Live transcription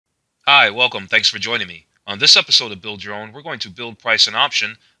Hi, welcome. Thanks for joining me. On this episode of Build Your Own, we're going to build, price, and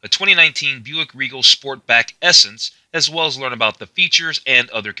option a 2019 Buick Regal Sportback Essence, as well as learn about the features and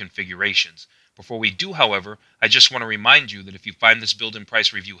other configurations. Before we do, however, I just want to remind you that if you find this build and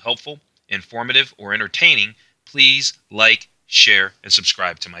price review helpful, informative, or entertaining, please like, share, and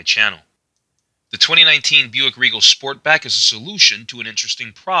subscribe to my channel. The 2019 Buick Regal Sportback is a solution to an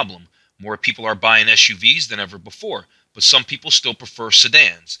interesting problem. More people are buying SUVs than ever before, but some people still prefer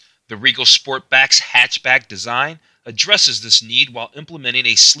sedans. The Regal Sportback's hatchback design addresses this need while implementing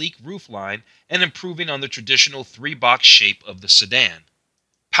a sleek roofline and improving on the traditional three-box shape of the sedan.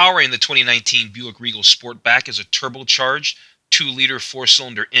 Powering the 2019 Buick Regal Sportback is a turbocharged 2-liter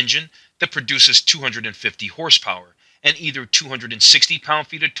 4-cylinder engine that produces 250 horsepower and either 260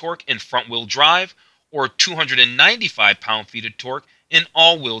 pound-feet of torque in front-wheel drive or 295 pound-feet of torque in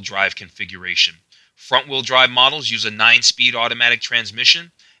all-wheel drive configuration. Front-wheel drive models use a 9-speed automatic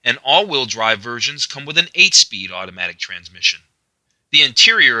transmission, and all-wheel drive versions come with an 8-speed automatic transmission. The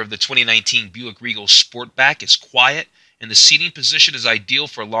interior of the 2019 Buick Regal Sportback is quiet, and the seating position is ideal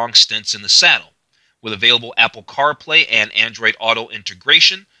for long stints in the saddle. With available Apple CarPlay and Android Auto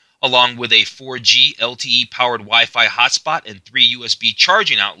integration, along with a 4G LTE-powered Wi-Fi hotspot and 3 USB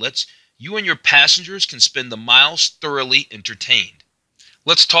charging outlets, you and your passengers can spend the miles thoroughly entertained.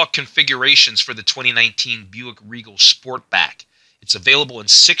 Let's talk configurations for the 2019 Buick Regal Sportback. It's available in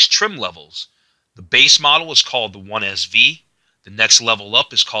 6 trim levels. The base model is called the 1SV. The next level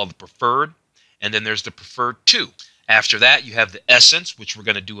up is called the Preferred. And then there's the Preferred 2. After that, you have the Essence, which we're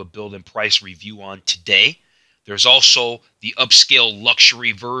going to do a build and price review on today. There's also the upscale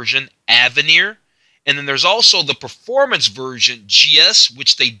luxury version, Avenir. And then there's also the performance version, GS,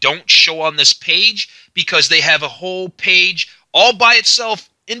 which they don't show on this page because they have a whole page all by itself,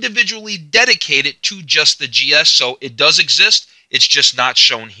 individually dedicated to just the GS. So it does exist. It's just not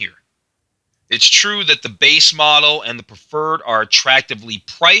shown here. It's true that the base model and the Preferred are attractively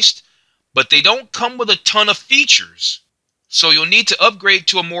priced, but they don't come with a ton of features. So you'll need to upgrade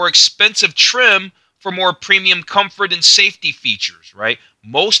to a more expensive trim for more premium comfort and safety features, right?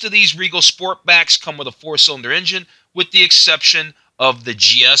 Most of these Regal Sportbacks come with a 4-cylinder engine, with the exception of the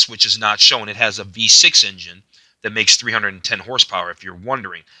GS, which is not shown. It has a V6 engine that makes 310 horsepower, if you're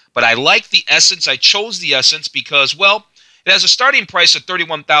wondering. But I like the Essence. I chose the Essence because, well, it has a starting price of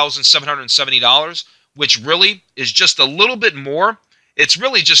 $31,770, which really is just a little bit more. It's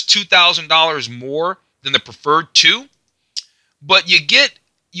really just $2,000 more than the Preferred 2. But you get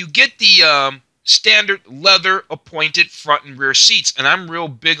the standard leather appointed front and rear seats. And I'm real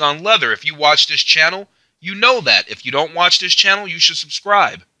big on leather. If you watch this channel, you know that. If you don't watch this channel, you should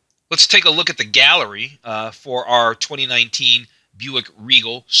subscribe. Let's take a look at the gallery for our 2019 Buick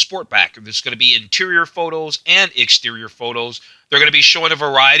Regal Sportback. There's going to be interior photos and exterior photos. They're going to be showing a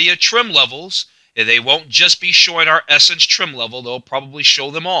variety of trim levels. They won't just be showing our Essence trim level. They'll probably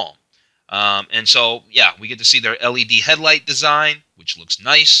show them all. And so, yeah, we get to see their LED headlight design, which looks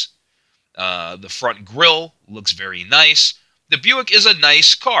nice. The front grille looks very nice. The Buick is a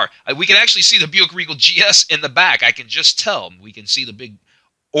nice car. We can actually see the Buick Regal GS in the back. I can just tell. We can see the big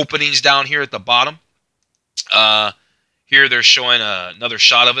openings down here at the bottom. Here they're showing another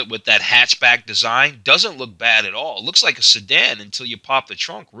shot of it with that hatchback design. Doesn't look bad at all. It looks like a sedan until you pop the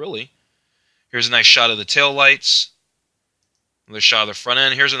trunk, really. Here's a nice shot of the taillights. Another shot of the front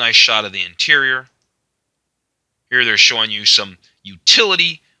end. Here's a nice shot of the interior. Here they're showing you some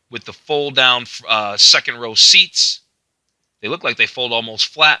utility with the fold-down second row seats. They look like they fold almost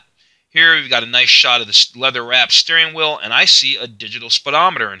flat. Here we've got a nice shot of the leather-wrapped steering wheel, and I see a digital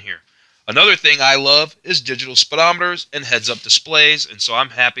speedometer in here. Another thing I love is digital speedometers and heads-up displays, and so I'm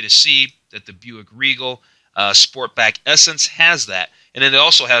happy to see that the Buick Regal Sportback Essence has that. And then it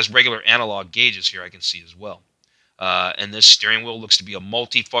also has regular analog gauges here I can see as well. And this steering wheel looks to be a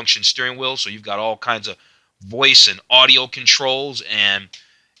multi-function steering wheel, so you've got all kinds of voice and audio controls and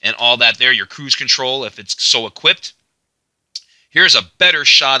all that there, your cruise control if it's so equipped. Here's a better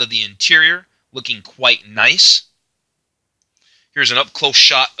shot of the interior, looking quite nice. Here's an up-close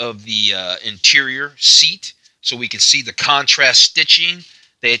shot of the interior seat, so we can see the contrast stitching.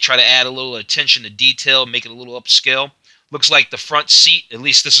 They try to add a little attention to detail, make it a little upscale. Looks like the front seat, at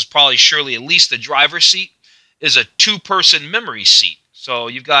least this is probably surely at least the driver's seat, is a 2-person memory seat. So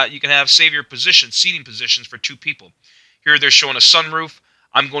you can have save your seating positions for 2 people. Here they're showing a sunroof.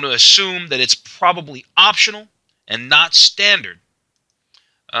 I'm going to assume that it's probably optional and not standard.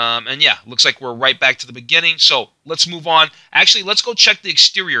 And yeah, looks like we're right back to the beginning. So let's move on. Actually, let's go check the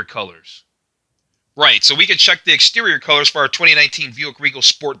exterior colors. Right, so we can check the exterior colors for our 2019 Buick Regal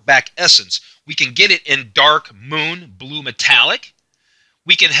Sportback Essence. We can get it in dark moon blue metallic.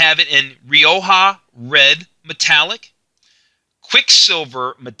 We can have it in Rioja red metallic,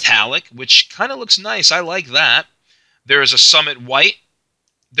 Quicksilver metallic, which kind of looks nice. I like that. There is a Summit white.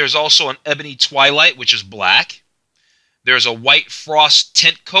 There's also an Ebony Twilight, which is black. There's a White Frost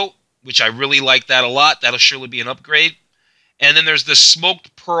tint coat, which I really like that a lot. That'll surely be an upgrade. And then there's the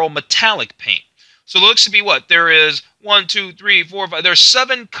Smoked Pearl metallic paint. So it looks to be what? There is 1, 2, 3, 4, 5. There's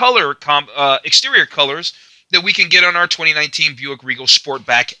 7 color exterior colors that we can get on our 2019 Buick Regal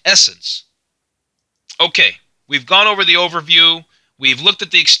Sportback Essence. Okay, we've gone over the overview. We've looked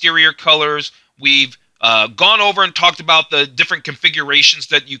at the exterior colors. We've gone over and talked about the different configurations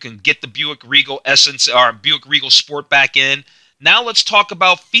that you can get the Buick Regal Essence or Buick Regal Sportback in. Now let's talk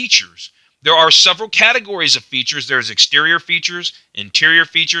about features. There are several categories of features. There's exterior features, interior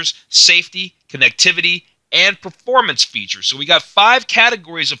features, safety, connectivity, and performance features. So we got 5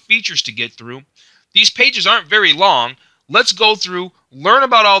 categories of features to get through. These pages aren't very long. Let's go through, learn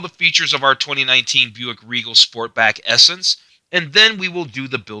about all the features of our 2019 Buick Regal Sportback Essence, and then we will do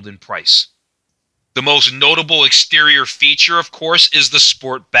the build-in price. The most notable exterior feature, of course, is the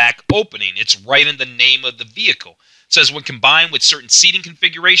Sportback opening. It's right in the name of the vehicle. It says when combined with certain seating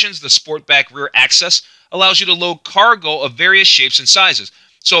configurations, the Sportback rear access allows you to load cargo of various shapes and sizes.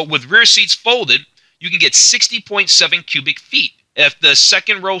 So with rear seats folded, you can get 60.7 cubic feet. If the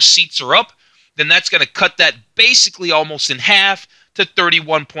second row seats are up, then that's going to cut that basically almost in half to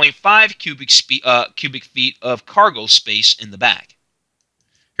 31.5 cubic feet of cargo space in the back.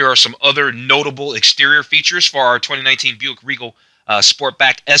 Here are some other notable exterior features for our 2019 Buick Regal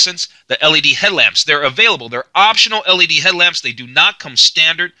Sportback Essence. The LED headlamps, they're available. They're optional LED headlamps. They do not come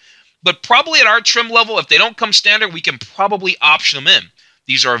standard, but probably at our trim level, if they don't come standard, we can probably option them in.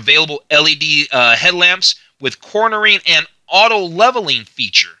 These are available LED headlamps with cornering and auto leveling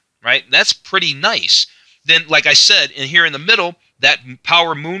feature, right? That's pretty nice. Then, like I said, in here in the middle, that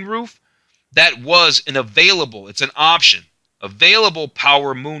power moonroof, that was an available, it's an option. Available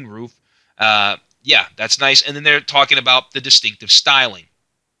power moonroof. Yeah, that's nice. And then they're talking about the distinctive styling.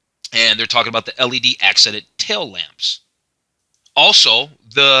 And they're talking about the LED accented tail lamps. Also,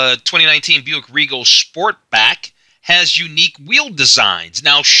 the 2019 Buick Regal Sportback has unique wheel designs.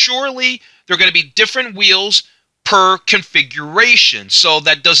 Now, surely there are going to be different wheels per configuration. So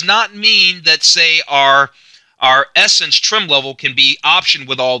that does not mean that, say, our Essence trim level can be optioned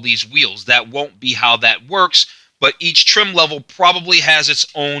with all these wheels. That won't be how that works. But each trim level probably has its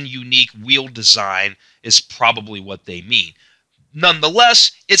own unique wheel design is probably what they mean.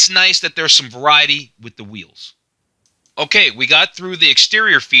 Nonetheless, it's nice that there's some variety with the wheels. Okay, we got through the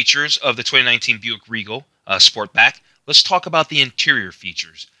exterior features of the 2019 Buick Regal Sportback. Let's talk about the interior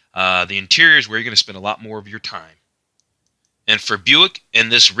features. The interior is where you're going to spend a lot more of your time. And for Buick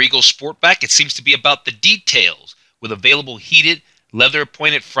and this Regal Sportback, it seems to be about the details with available heated,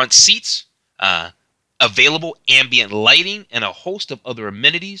 leather-appointed front seats, available ambient lighting, and a host of other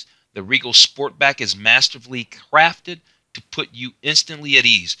amenities. The Regal Sportback is masterfully crafted to put you instantly at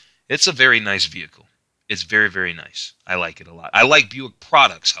ease. It's a very nice vehicle. It's very, very nice. I like it a lot. I like Buick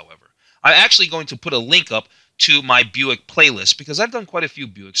products, however. I'm actually going to put a link up to my Buick playlist because I've done quite a few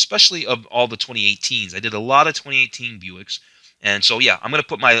Buicks, especially of all the 2018s. I did a lot of 2018 Buicks. And so, yeah, I'm going to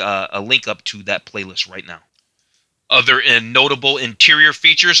put my a link up to that playlist right now. Other notable interior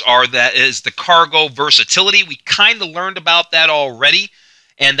features is the cargo versatility. We kind of learned about that already,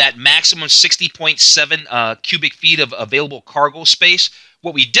 and that maximum 60.7 cubic feet of available cargo space.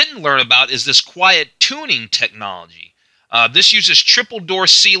 What we didn't learn about is this quiet tuning technology. This uses triple door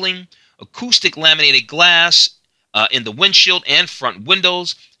sealing, acoustic laminated glass in the windshield and front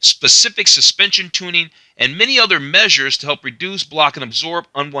windows, specific suspension tuning, and many other measures to help reduce, block, and absorb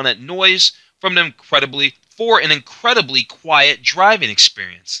unwanted noise for an incredibly quiet driving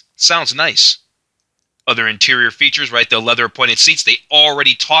experience. Sounds nice. Other interior features, right? The leather-appointed seats, they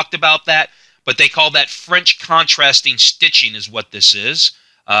already talked about that, but they call that French contrasting stitching is what this is.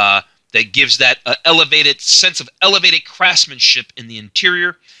 That gives that elevated sense of elevated craftsmanship in the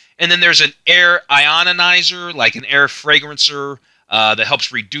interior. And then there's an air ionizer, like an air fragrancer, that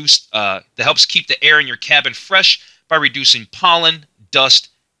helps keep the air in your cabin fresh by reducing pollen, dust,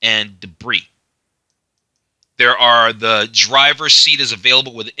 and debris. The driver's seat is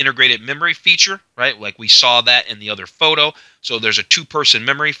available with an integrated memory feature, right? Like we saw that in the other photo. So there's a 2-person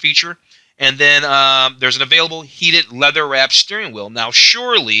memory feature. And then there's an available heated leather-wrapped steering wheel. Now,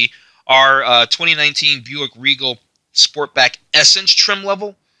 surely our 2019 Buick Regal Sportback Essence trim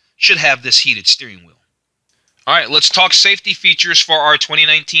level should have this heated steering wheel. All right, let's talk safety features for our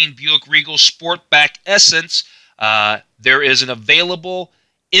 2019 Buick Regal Sportback Essence. There is an available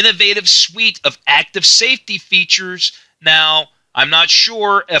innovative suite of active safety features. Now, I'm not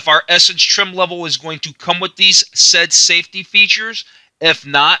sure if our Essence trim level is going to come with these said safety features. If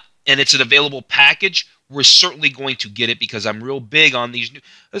not, and it's an available package, we're certainly going to get it because I'm real big on these new.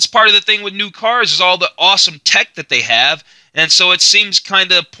 That's part of the thing with new cars is all the awesome tech that they have, and so it seems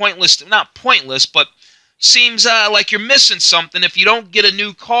kind of pointless, not pointless, but seems like you're missing something if you don't get a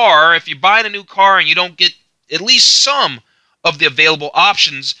new car, if you're buying a new car and you don't get at least some of the available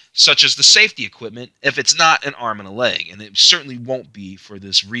options, such as the safety equipment, if it's not an arm and a leg. And it certainly won't be for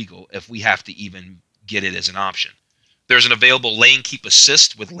this Regal if we have to even get it as an option. There's an available lane keep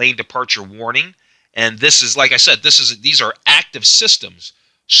assist with lane departure warning. And this is, like I said, these are active systems.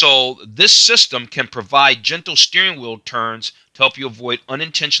 So this system can provide gentle steering wheel turns to help you avoid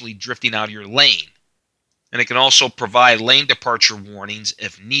unintentionally drifting out of your lane. And it can also provide lane departure warnings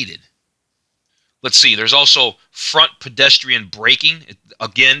if needed. Let's see, there's also front pedestrian braking.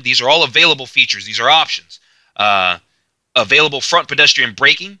 Again, these are all available features. These are options. Available front pedestrian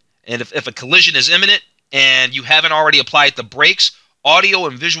braking. And if a collision is imminent and you haven't already applied the brakes, audio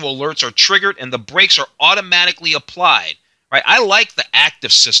and visual alerts are triggered and the brakes are automatically applied. Right? I like the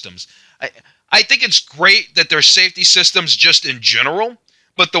active systems. I think it's great that there's safety systems just in general,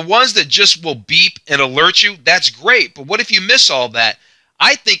 but the ones that just will beep and alert you, that's great. But what if you miss all that?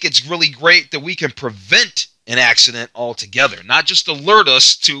 I think it's really great that we can prevent an accident altogether, not just alert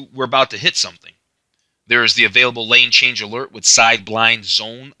us to we're about to hit something. There is the available lane change alert with side blind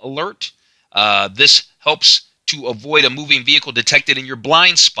zone alert. This helps to avoid a moving vehicle detected in your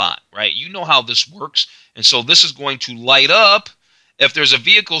blind spot, right? You know how this works. And so this is going to light up if there's a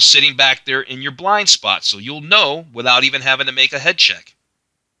vehicle sitting back there in your blind spot. So you'll know without even having to make a head check.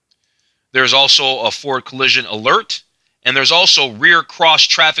 There's also a forward collision alert. And there's also rear cross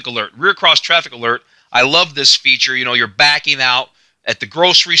traffic alert. Rear cross traffic alert, I love this feature. You know, you're backing out at the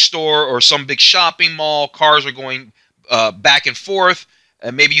grocery store or some big shopping mall. Cars are going back and forth.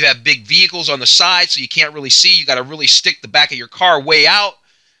 And maybe you have big vehicles on the side so you can't really see. You got to really stick the back of your car way out.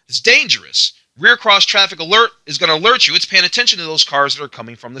 It's dangerous. Rear cross traffic alert is going to alert you. It's paying attention to those cars that are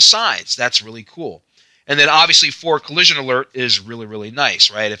coming from the sides. That's really cool. And then obviously forward collision alert is really, really nice,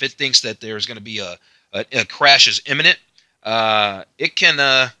 right? If it thinks that there's going to be a crash is imminent, what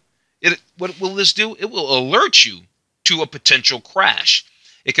will this do? It will alert you to a potential crash.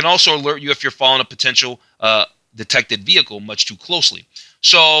 It can also alert you if you're following a potential detected vehicle much too closely.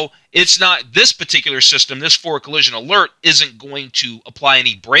 So it's not this particular system, this forward collision alert isn't going to apply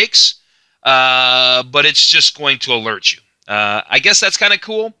any brakes, but it's just going to alert you. I guess that's kind of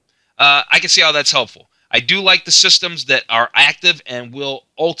cool. I can see how that's helpful. I do like the systems that are active and will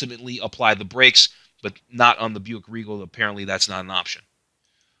ultimately apply the brakes, but not on the Buick Regal. Apparently, that's not an option.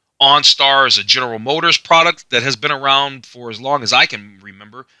 OnStar is a General Motors product that has been around for as long as I can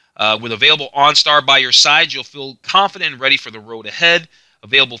remember. With available OnStar by your side, you'll feel confident and ready for the road ahead.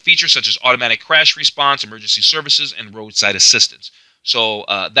 Available features such as automatic crash response, emergency services, and roadside assistance. So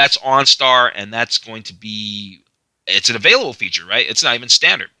that's OnStar, and that's going to be, it's an available feature, right? It's not even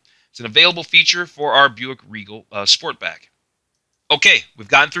standard. It's an available feature for our Buick Regal Sportback. Okay, we've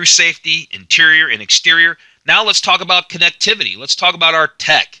gotten through safety, interior, and exterior. Now let's talk about connectivity. Let's talk about our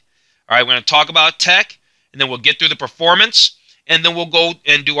tech. All right, we're going to talk about tech, and then we'll get through the performance, and then we'll go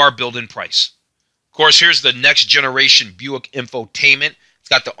and do our build-in price. Of course, here's the next generation Buick infotainment. It's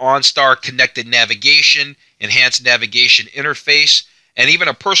got the OnStar connected navigation, enhanced navigation interface, and even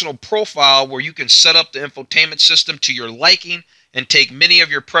a personal profile where you can set up the infotainment system to your liking and take many of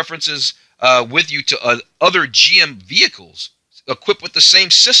your preferences with you to other GM vehicles equipped with the same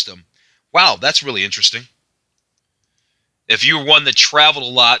system. Wow, that's really interesting. If you're one that traveled a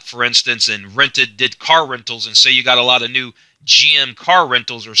lot, for instance, and did car rentals, and say you got a lot of new GM car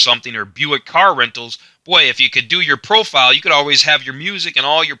rentals or something, or Buick car rentals, boy, if you could do your profile, you could always have your music and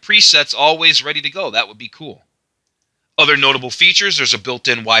all your presets always ready to go. That would be cool. Other notable features, there's a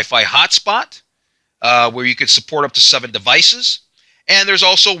built-in Wi-Fi hotspot where you can support up to 7 devices. And there's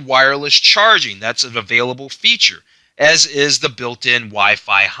also wireless charging. That's an available feature, as is the built-in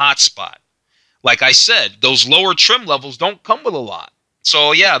Wi-Fi hotspot. Like I said, those lower trim levels don't come with a lot.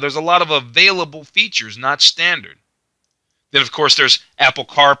 So yeah, there's a lot of available features, not standard. Then of course there's Apple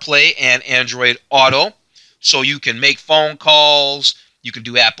CarPlay and Android Auto. So you can make phone calls, you can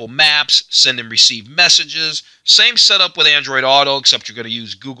do Apple Maps, send and receive messages. Same setup with Android Auto, except you're going to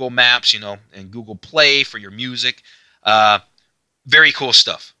use Google Maps, and Google Play for your music. Very cool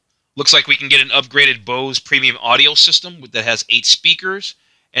stuff. Looks like we can get an upgraded Bose premium audio system that has 8 speakers.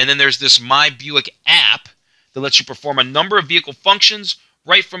 And then there's this My Buick app that lets you perform a number of vehicle functions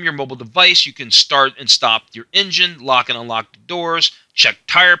right from your mobile device. You can start and stop your engine, lock and unlock the doors, check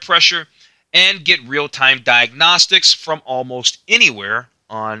tire pressure. and get real-time diagnostics from almost anywhere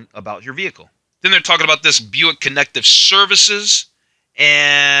about your vehicle. Then they're talking about this Buick Connective Services,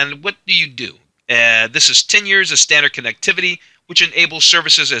 and what do you do? This is 10 years of standard connectivity, which enables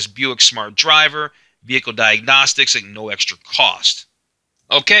services as Buick Smart Driver, vehicle diagnostics at no extra cost.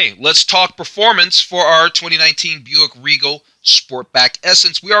 Okay, let's talk performance for our 2019 Buick Regal Sportback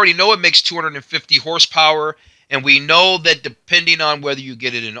Essence. We already know it makes 250 horsepower, and we know that depending on whether you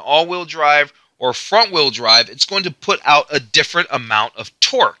get it in all-wheel drive or front-wheel drive, it's going to put out a different amount of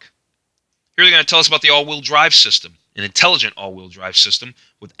torque. Here they're going to tell us about the all-wheel drive system. An intelligent all-wheel drive system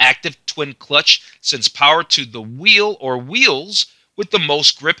with active twin clutch sends power to the wheel or wheels with the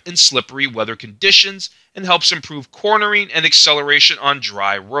most grip in slippery weather conditions and helps improve cornering and acceleration on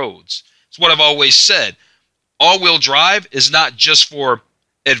dry roads. It's what I've always said. All-wheel drive is not just for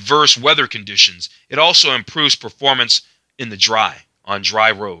adverse weather conditions. It also improves performance on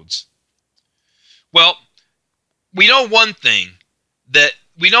dry roads. Well, we know one thing, that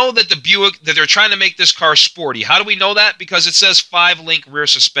we know that the Buick, that they're trying to make this car sporty. How do we know that? Because it says 5-link rear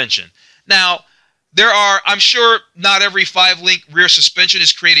suspension. Now, I'm sure not every 5-link rear suspension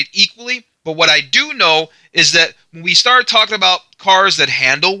is created equally, but what I do know is that when we start talking about cars that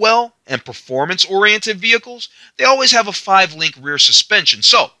handle well and performance-oriented vehicles, they always have a 5-link rear suspension.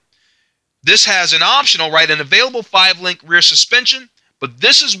 So, this has an optional, an available 5-link rear suspension, but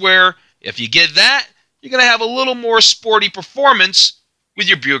this is where, if you get that, you're going to have a little more sporty performance with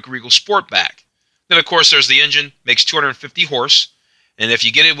your Buick Regal Sportback. Then, of course, there's the engine, makes 250 horse. And if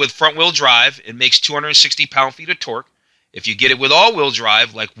you get it with front-wheel drive, it makes 260 pound-feet of torque. If you get it with all-wheel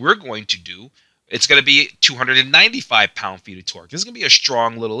drive, like we're going to do, it's going to be 295 pound-feet of torque. This is going to be a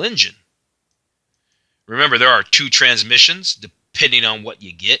strong little engine. Remember, there are 2 transmissions, depending on what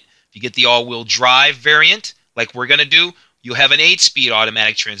you get. If you get the all-wheel drive variant, like we're going to do, you'll have an 8-speed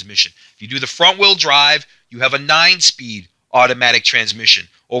automatic transmission. If you do the front-wheel drive, you have a 9-speed automatic transmission.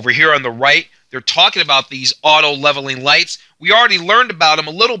 Over here on the right, they're talking about these auto leveling lights. We already learned about them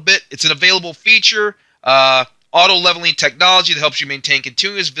a little bit. It's an available feature, auto leveling technology that helps you maintain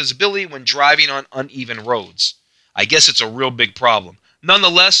continuous visibility when driving on uneven roads. I guess it's a real big problem.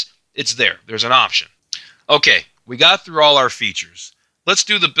 Nonetheless, it's there. There's an option. Okay, we got through all our features. Let's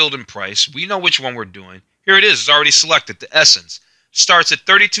do the build and price. We know which one we're doing. Here it is. It's already selected. The Essence starts at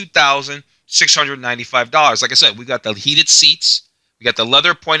 $32,695. Like I said, we got the heated seats. We got the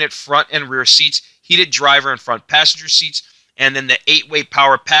leather pointed front and rear seats, heated driver and front passenger seats, and then the 8-way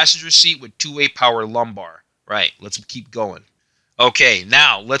power passenger seat with 2-way power lumbar. Right, let's keep going. Okay,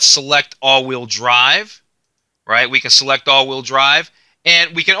 now let's select all-wheel drive. Right, we can select all-wheel drive,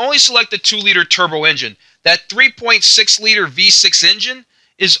 and we can only select the 2-liter turbo engine. That 3.6-liter V6 engine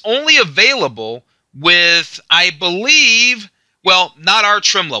is only available with, I believe, well, not our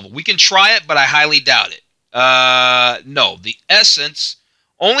trim level. We can try it, but I highly doubt it. No, the Essence,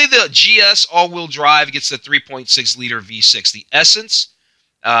 only the GS all-wheel drive gets the 3.6-liter V6. The Essence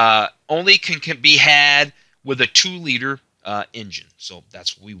only can be had with a 2-liter engine. So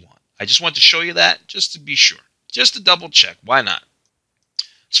that's what we want. I just want to show you that just to be sure. Just to double check. Why not?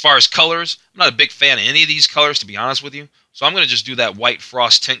 As far as colors, I'm not a big fan of any of these colors, to be honest with you. So I'm going to just do that white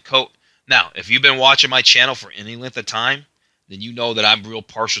frost tint coat. Now, if you've been watching my channel for any length of time, then you know that I'm real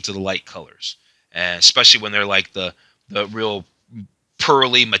partial to the light colors. And especially when they're like the real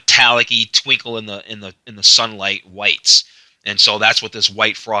pearly, metallic-y twinkle in the sunlight whites. And so that's what this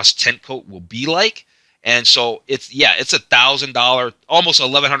white frost tint coat will be like. And so it's $1,000, almost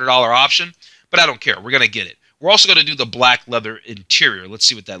 $1,100 option, but I don't care. We're going to get it. We're also going to do the black leather interior. Let's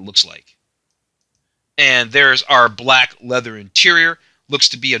see what that looks like. And there's our black leather interior. Looks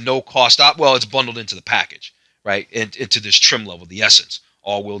to be a no-cost op. Well, it's bundled into the package, right? Into this trim level, the Essence.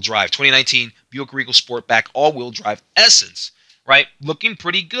 All-wheel drive. 2019 Buick Regal Sportback all-wheel drive Essence, right? Looking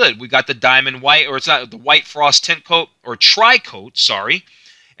pretty good. We got the diamond white, or it's not the white frost tint coat, or tri-coat, sorry,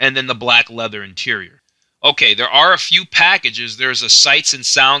 and then the black leather interior. Okay, there are a few packages. There's a sights and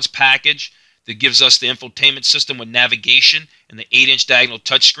sounds package that gives us the infotainment system with navigation and the 8-inch diagonal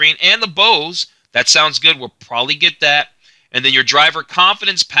touchscreen and the Bose. That sounds good. We'll probably get that. And then your driver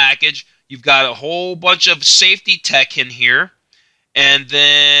confidence package, you've got a whole bunch of safety tech in here. And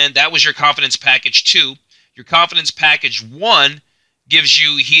then that was your confidence package 2. Your confidence package 1 gives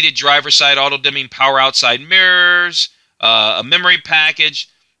you heated driver side auto dimming power outside mirrors, a memory package,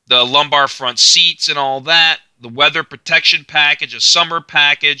 the lumbar front seats and all that, the weather protection package, a summer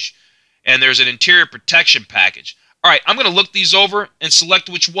package, and there's an interior protection package. All right, I'm going to look these over and select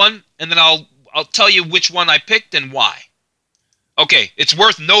which one, and then I'll tell you which one I picked and why. Okay, it's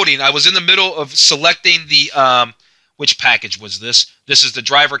worth noting I was in the middle of selecting the which package was this. This is the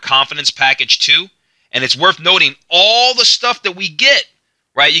Driver Confidence Package 2, and it's worth noting all the stuff that we get,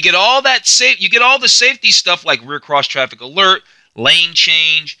 right? You get all that you get all the safety stuff like rear cross traffic alert, lane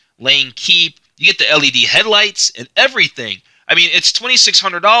change, lane keep. You get the LED headlights and everything. I mean, it's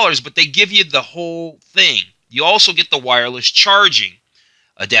 $2,600, but they give you the whole thing. You also get the wireless charging,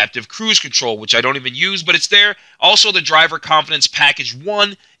 adaptive cruise control, which I don't even use, but it's there. Also, the Driver Confidence Package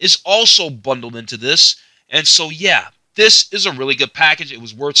 1 is also bundled into this. And so, yeah, this is a really good package. It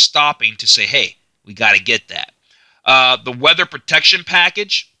was worth stopping to say, hey, we got to get that. The Weather Protection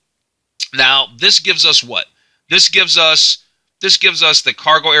Package. Now, this gives us what? This gives us the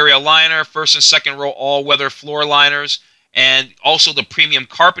cargo area liner, first and second row all-weather floor liners, and also the premium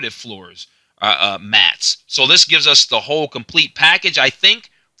carpeted floors mats. So this gives us the whole complete package, I think,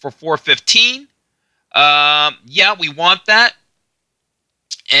 for $415. Yeah, we want that.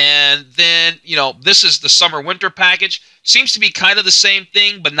 And then, you know, this is the summer-winter package. Seems to be kind of the same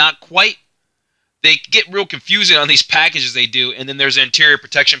thing, but not quite. They get real confusing on these packages they do, and then there's an interior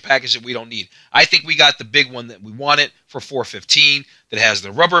protection package that we don't need. I think we got the big one that we wanted for $415 that has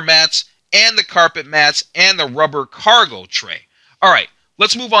the rubber mats and the carpet mats and the rubber cargo tray. All right,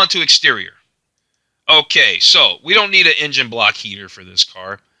 let's move on to exterior. Okay, so we don't need an engine block heater for this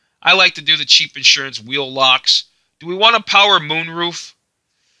car. I like to do the cheap insurance wheel locks. Do we want a power moonroof?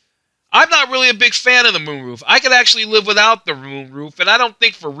 I'm not really a big fan of the moonroof. I could actually live without the moonroof, and I don't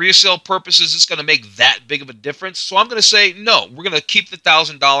think for resale purposes it's going to make that big of a difference. So I'm going to say no. We're going to keep the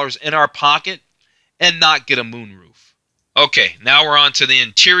 $1,000 in our pocket and not get a moonroof. Okay, now we're on to the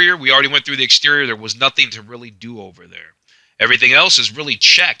interior. We already went through the exterior. There was nothing to really do over there. Everything else is really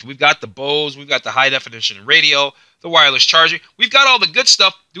checked. We've got the Bose, we've got the high-definition radio, the wireless charging. We've got all the good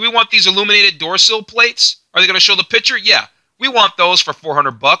stuff. Do we want these illuminated door sill plates? Are they going to show the picture? Yeah, we want those for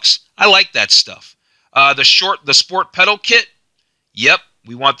 $400. I like that stuff. The sport pedal kit. Yep,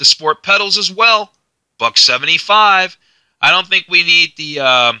 we want the sport pedals as well. $175. I don't think we need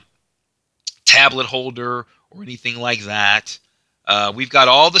the tablet holder or anything like that. We've got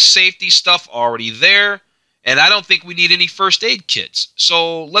all the safety stuff already there. And I don't think we need any first aid kits.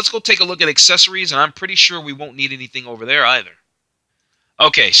 So let's go take a look at accessories, and I'm pretty sure we won't need anything over there either.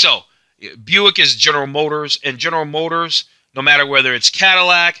 Okay, so Buick is General Motors, and General Motors, no matter whether it's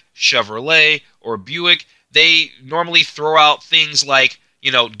Cadillac, Chevrolet, or Buick, they normally throw out things like,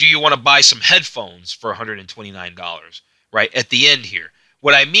 you know, do you want to buy some headphones for $129, right, at the end here.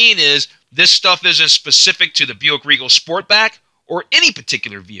 What I mean is this stuff isn't specific to the Buick Regal Sportback or any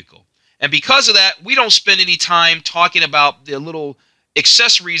particular vehicle. And because of that, we don't spend any time talking about the little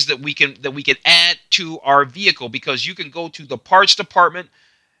accessories that we can add to our vehicle, because you can go to the parts department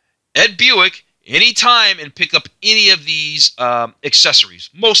at Buick anytime and pick up any of these accessories.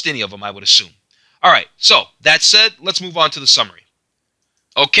 Most any of them, I would assume. All right, so that said, let's move on to the summary.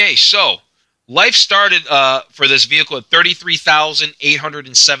 Okay, so life started for this vehicle at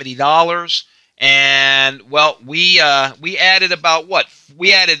 $33,870. And, well, we added about what?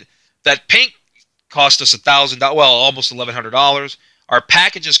 We added... That paint cost us $1,000, well, almost $1,100. Our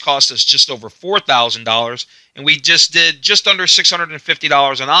packages cost us just over $4,000, and we just did just under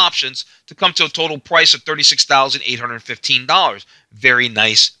 $650 in options to come to a total price of $36,815. Very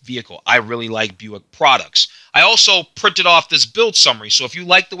nice vehicle. I really like Buick products. I also printed off this build summary, so if you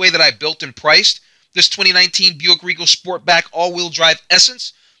like the way that I built and priced this 2019 Buick Regal Sportback all-wheel drive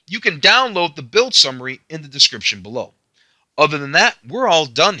Essence, you can download the build summary in the description below. Other than that, we're all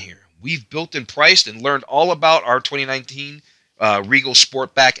done here. We've built and priced and learned all about our 2019 Regal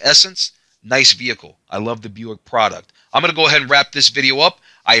Sportback Essence. Nice vehicle. I love the Buick product. I'm going to go ahead and wrap this video up.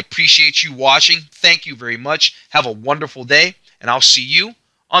 I appreciate you watching. Thank you very much. Have a wonderful day, and I'll see you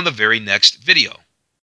on the very next video.